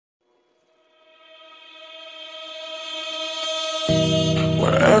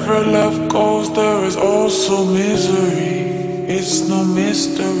Wherever love goes, there is also misery. It's no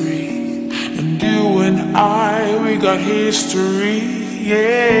mystery. And you and I, we got history,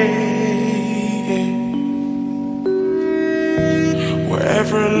 yeah.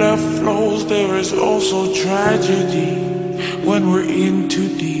 Wherever love flows, there is also tragedy when we're in too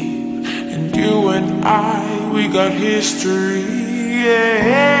deep. And you and I, we got history,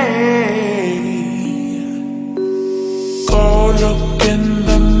 yeah. Go look in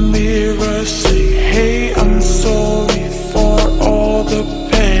the mirror, say, hey, I'm sorry for all the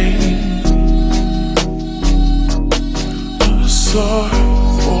pain. I'm sorry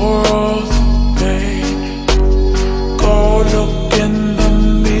for all the pain. Go look in the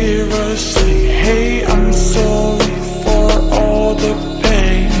mirror, say, hey, I'm sorry for all the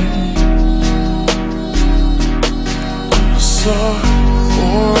pain. I'm sorry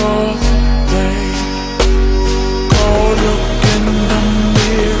for all the pain. Go look in the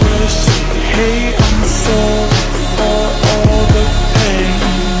mirror, say, hey, I'm sorry for all the pain.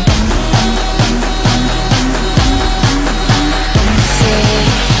 I'm sorry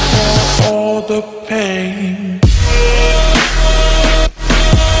for all the pain.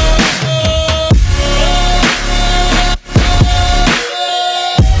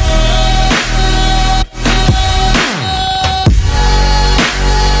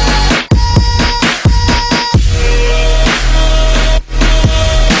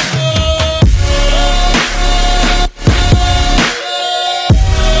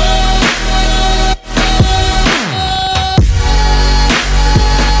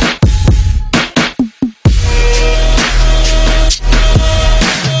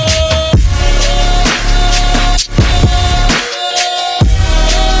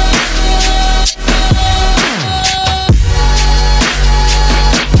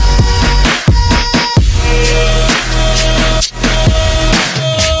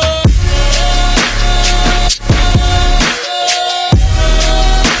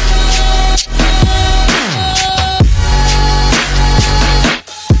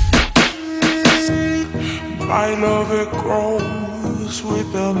 My love, it grows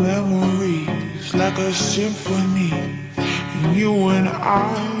with the memories like a symphony. And you and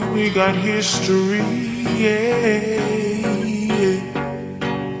I, we got history, yeah.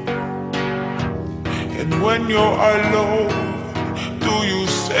 And when you're alone, do you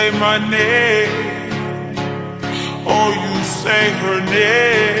say my name, or you say her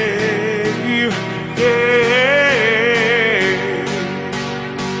name, yeah.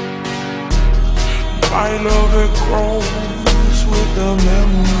 My love, it grows with the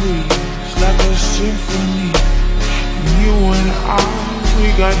memories like a symphony. And you and I, we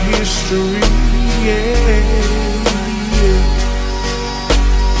got history, yeah.